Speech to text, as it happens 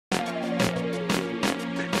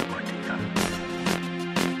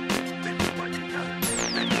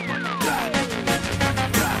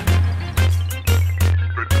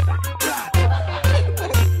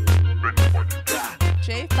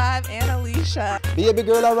Congratulations. Baby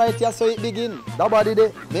girl alright here, so it begin. That body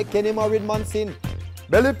there, make any married man sin.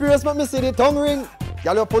 Belly praise, make me see the tongue ring.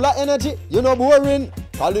 Girl, you full of energy, you know boring.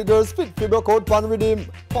 All the girls fit, fi broke out pan rhythm.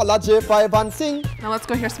 Follow J5 and sing. Now let's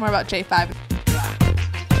go hear some more about J5.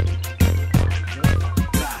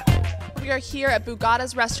 We are here at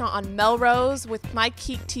Bugata's restaurant on Melrose with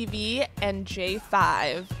myKEEtv and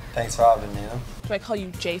J5. Thanks for having me. Do I call you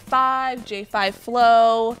J5, J5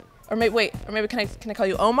 Flow, or maybe can I call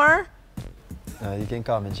you Omar? You can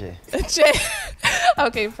call me Jay. Jay.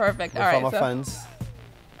 Okay, perfect. All right. For my fans.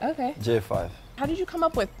 Okay. J5. How did you come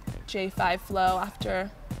up with J5 Flow after,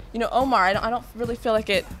 you know, Omar? I don't really feel like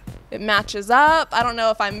it matches up. I don't know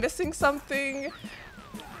if I'm missing something.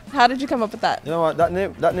 How did you come up with that? You know what?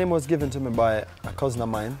 That name was given to me by a cousin of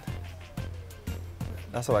mine.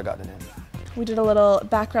 That's how I got the name. We did a little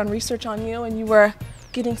background research on you, and you were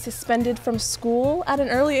getting suspended from school at an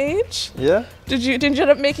early age. Yeah. Did you end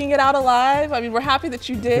up making it out alive? I mean, we're happy that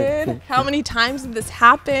you did. How many times did this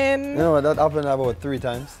happen? You know what? That happened about 3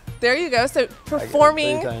 times. There you go. So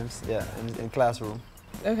performing. 3 times, yeah, in classroom.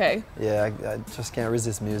 Okay. Yeah, I just can't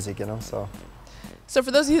resist music, you know, so. So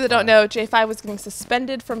for those of you that don't know, J5 was getting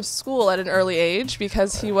suspended from school at an early age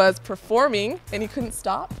because he was performing and he couldn't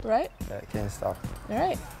stop, right? Yeah, I can't stop. All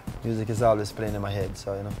right. Music is always playing in my head,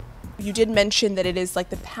 so, you know. You did mention that it is like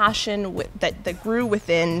the passion that grew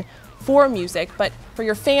within for music, but for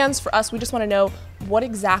your fans, for us, we just want to know, what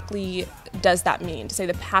exactly does that mean, to say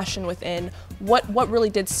the passion within? What really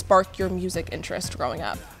did spark your music interest growing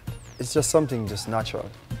up? It's just something just natural.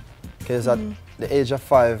 Because at the age of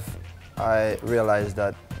 5, I realized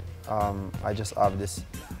that I just have this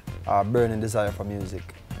burning desire for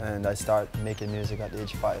music, and I start making music at the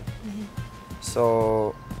age 5.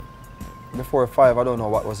 So before 5, I don't know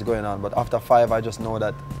what was going on, but after 5, I just know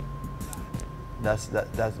that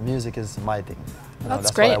music is my thing. You know,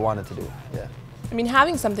 that's great. what I wanted to do. Yeah. I mean,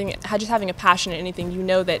 just having a passion in anything, you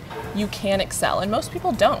know that you can excel, and most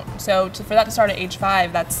people don't. So for that to start at age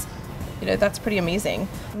 5, that's pretty amazing.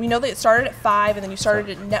 We know that it started at 5, and then you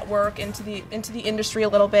started to network into the industry a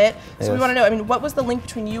little bit. So Yes. we want to know, I mean, what was the link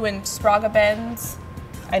between you and Spraga Benz?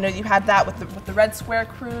 I know you had that with the Red Square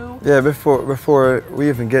crew. Yeah, before we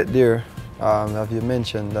even get there, have you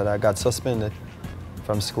mentioned that I got suspended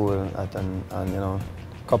from school and you know,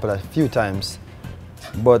 a few times.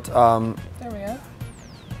 But There we go.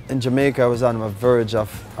 in Jamaica, I was on the verge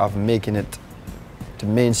of making it to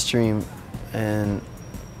mainstream, and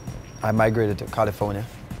I migrated to California.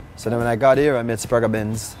 So then when I got here, I met Spraga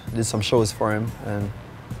Benz, did some shows for him, and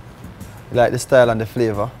he liked the style and the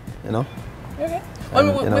flavor, you know. Okay. And,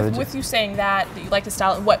 Well, you know, with you saying that you like the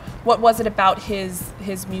style, what was it about his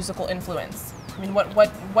musical influence? I mean,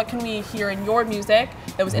 what can we hear in your music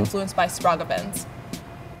that was influenced by Spraga Benz?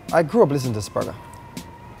 I grew up listening to Spraga.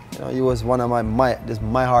 You know, he was one of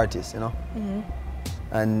my artists, you know.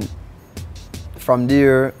 And from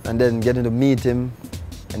there, and then getting to meet him,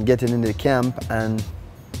 and getting into the camp, and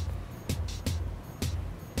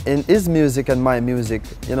in his music and my music,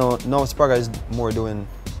 you know, now Spraga is more doing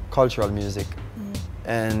cultural music,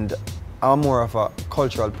 and I'm more of a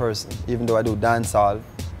cultural person, even though I do dancehall,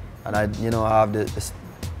 and I have the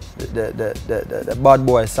bad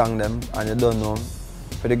boy song them, and you don't know,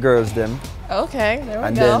 for the girls them. Okay, there we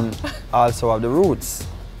and go. And then also have the roots.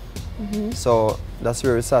 So that's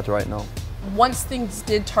where it's at right now. Once things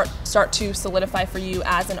did start to solidify for you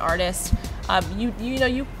as an artist,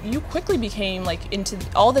 you quickly became like into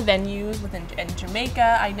all the venues in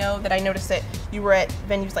Jamaica. I noticed that you were at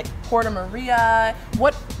venues like Porta Maria.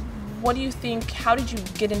 What do you think? How did you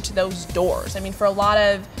get into those doors? I mean, for a lot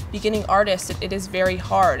of beginning artists, it is very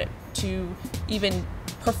hard to even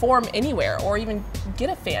perform anywhere or even get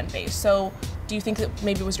a fan base. So do you think that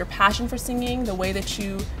maybe it was your passion for singing, the way that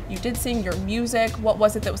you did sing, your music? What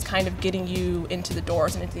was it that was kind of getting you into the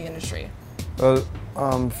doors and into the industry? Well,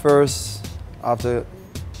 first I have to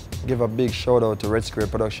give a big shout out to Red Square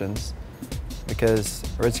Productions, because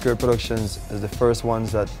Red Square Productions is the first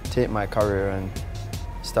ones that take my career and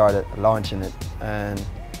started launching it. And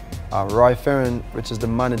Roy Ferrin, which is the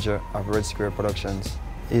manager of Red Square Productions,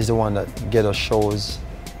 he's the one that get us shows,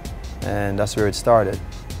 and that's where it started.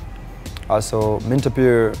 Also,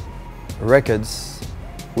 Mintapier Records,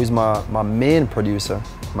 who is my main producer,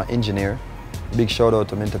 my engineer. Big shout out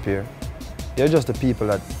to Mintapier. They're just the people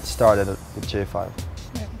that started it with J5.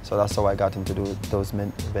 Right. So that's how I got into those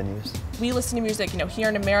venues. We listen to music, here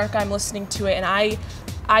in America, I'm listening to it, and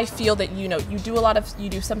I feel that you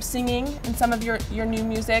do some singing in some of your new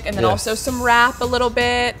music, and then also some rap a little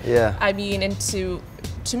bit. Yeah. I mean, and to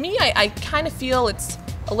me, I kind of feel it's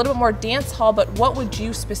a little bit more dance hall, but what would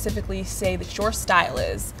you specifically say that your style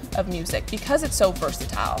is of music? Because it's so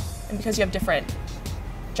versatile and because you have different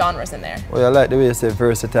genres in there. Well, I like the way you say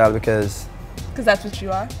versatile because that's what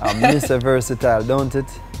you are. I'm Mr. Versatile, don't it?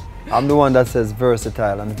 I'm the one that says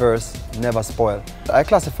versatile, and verse never spoil. I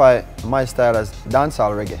classify my style as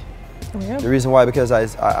dancehall reggae. Oh, yeah. The reason why, because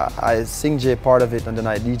I sing J part of it and then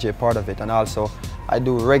I DJ part of it, and also I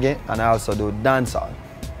do reggae and I also do dancehall.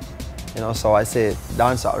 You know, so I say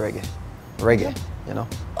dancehall reggae, you know.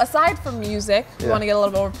 Aside from music, we want to get a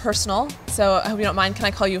little bit more personal, so I hope you don't mind. Can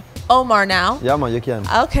I call you Omar now? Yeah, man, you can.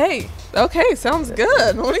 Okay, sounds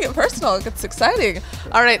good. When we get personal, it gets exciting.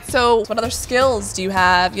 All right, so what other skills do you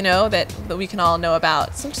have, you know, that we can all know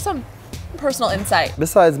about? Some personal insight.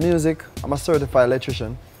 Besides music, I'm a certified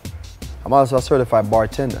electrician. I'm also a certified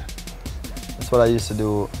bartender. That's what I used to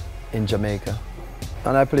do in Jamaica.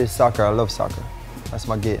 And I play soccer, I love soccer. That's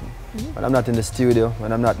my game. When I'm not in the studio,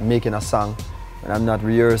 when I'm not making a song, when I'm not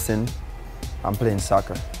rehearsing, I'm playing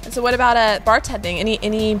soccer. And so what about bartending?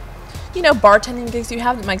 Any you know, bartending gigs you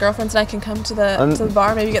have that my girlfriends and I can come to the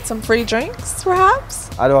bar, maybe get some free drinks, perhaps?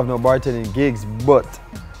 I don't have no bartending gigs, but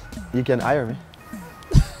you can hire me.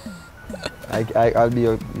 I'll be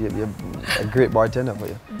a great bartender for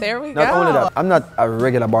you. There we go. Not only that, I'm not a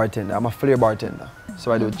regular bartender, I'm a flair bartender.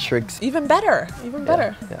 So I do tricks. Even better, even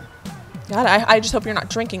better. Yeah. God, I just hope you're not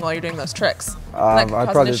drinking while you're doing those tricks. That could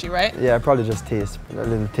cause an issue, right? Yeah, I probably just taste, a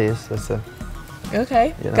little taste. That's it.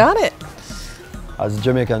 Okay, you know, got it. As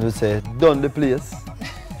Jamaicans would say, done the place.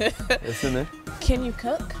 You see me? Can you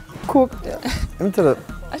cook? Cook, yeah. Let me tell you.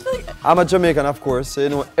 I feel like I'm a Jamaican, of course, so you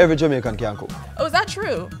know every Jamaican can cook. Oh, is that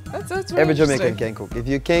true? That's really every Jamaican interesting. can cook. If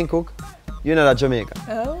you can't cook, you're not a Jamaican.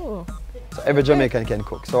 Oh. So every Jamaican can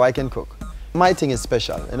cook, so I can cook. My thing is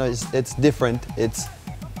special, you know, it's different. It's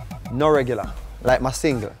no regular, like my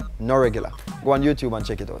single, no regular. Go on YouTube and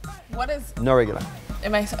check it out. What is? No regular.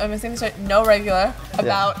 Am I saying this right? No regular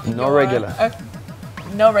about? Yeah, no regular.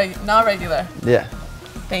 Not regular. Yeah.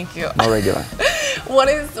 Thank you. No regular. What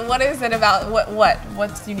is it about?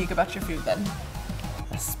 What's unique about your food then?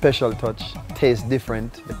 A special touch, tastes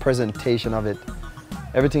different, the presentation of it.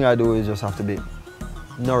 Everything I do is just have to be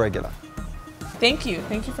no regular. Thank you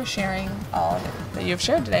for sharing all that you've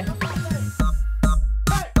shared today.